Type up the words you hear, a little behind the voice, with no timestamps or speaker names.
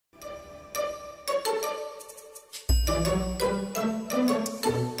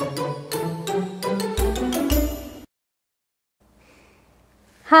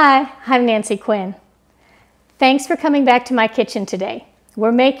Hi, I'm Nancy Quinn. Thanks for coming back to my kitchen today.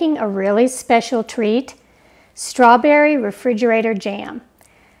 We're making a really special treat, strawberry refrigerator jam.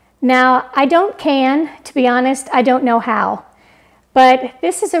 Now, I don't can, to be honest, I don't know how, but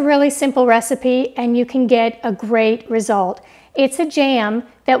this is a really simple recipe and you can get a great result. It's a jam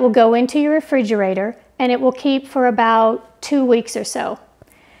that will go into your refrigerator and it will keep for about 2 weeks or so.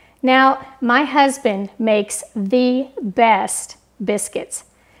 Now, my husband makes the best biscuits.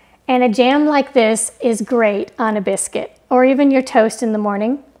 And a jam like this is great on a biscuit or even your toast in the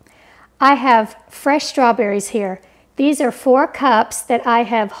morning. I have fresh strawberries here. These are 4 cups that I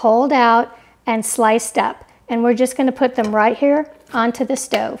have holed out and sliced up. And we're just going to put them right here onto the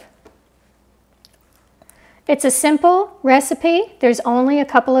stove. It's a simple recipe. There's only a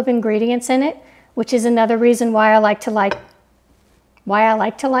couple of ingredients in it, which is another reason why I like to like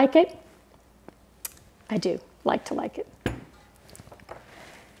it. I do like to like it.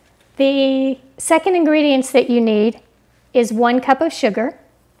 The second ingredients that you need is 1 cup of sugar.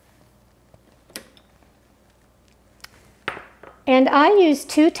 And I use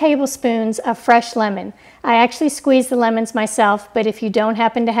 2 tablespoons of fresh lemon. I actually squeeze the lemons myself, but if you don't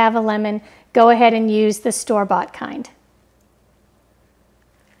happen to have a lemon, go ahead and use the store-bought kind.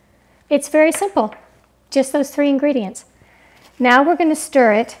 It's very simple, just those 3 ingredients. Now we're going to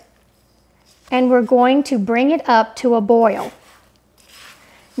stir it, and we're going to bring it up to a boil.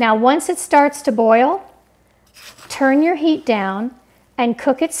 Now once it starts to boil, turn your heat down and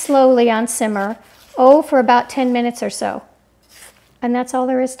cook it slowly on simmer, for about 10 minutes or so. And that's all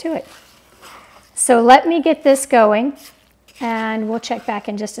there is to it. So let me get this going and we'll check back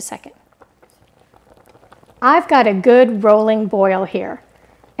in just a second. I've got a good rolling boil here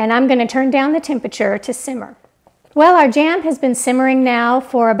and I'm going to turn down the temperature to simmer. Well, our jam has been simmering now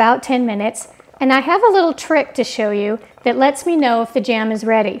for about 10 minutes. And I have a little trick to show you that lets me know if the jam is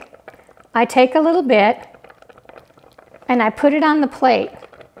ready. I take a little bit and I put it on the plate.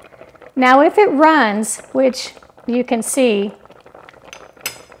 Now if it runs, which you can see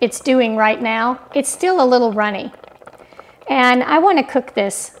it's doing right now, it's still a little runny. And I want to cook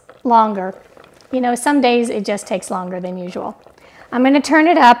this longer. You know, some days it just takes longer than usual. I'm going to turn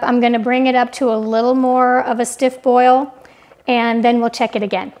it up. I'm going to bring it up to a little more of a stiff boil and then we'll check it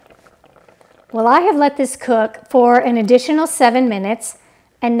again. Well, I have let this cook for an additional 7 minutes,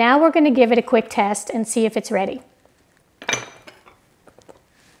 and now we're going to give it a quick test and see if it's ready.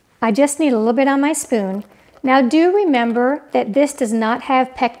 I just need a little bit on my spoon. Now do remember that this does not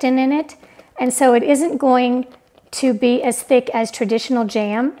have pectin in it, and so it isn't going to be as thick as traditional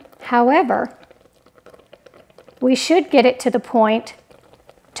jam. However, we should get it to the point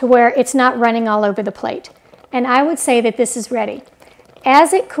to where it's not running all over the plate. And I would say that this is ready.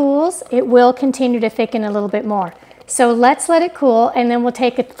 As it cools, it will continue to thicken a little bit more. So let's let it cool and then we'll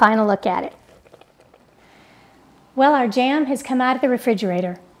take a final look at it. Well, our jam has come out of the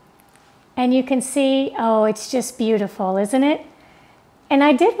refrigerator. And you can see, oh, it's just beautiful, isn't it? And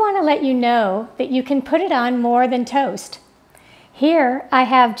I did want to let you know that you can put it on more than toast. Here I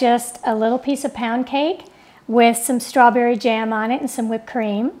have just a little piece of pound cake with some strawberry jam on it and some whipped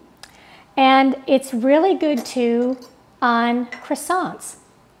cream. And it's really good too on croissants.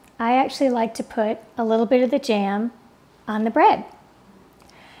 I actually like to put a little bit of the jam on the bread.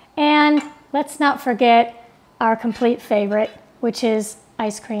 And let's not forget our complete favorite, which is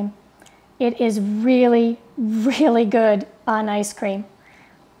ice cream. It is really, really good on ice cream.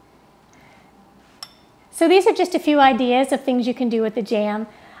 So these are just a few ideas of things you can do with the jam.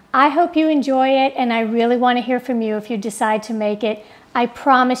 I hope you enjoy it and I really want to hear from you if you decide to make it. I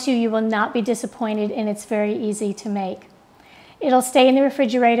promise you, you will not be disappointed and it's very easy to make. It'll stay in the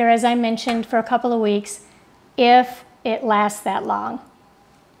refrigerator, as I mentioned, for a couple of weeks if it lasts that long.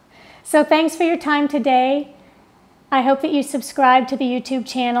 So thanks for your time today. I hope that you subscribe to the YouTube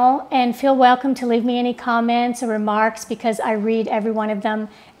channel and feel welcome to leave me any comments or remarks because I read every one of them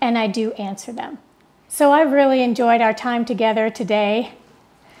and I do answer them. So I've really enjoyed our time together today.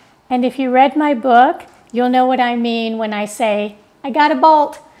 And if you read my book, you'll know what I mean when I say, I got a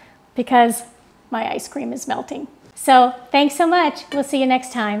bolt because my ice cream is melting. So thanks so much. We'll see you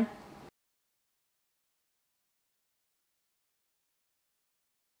next time.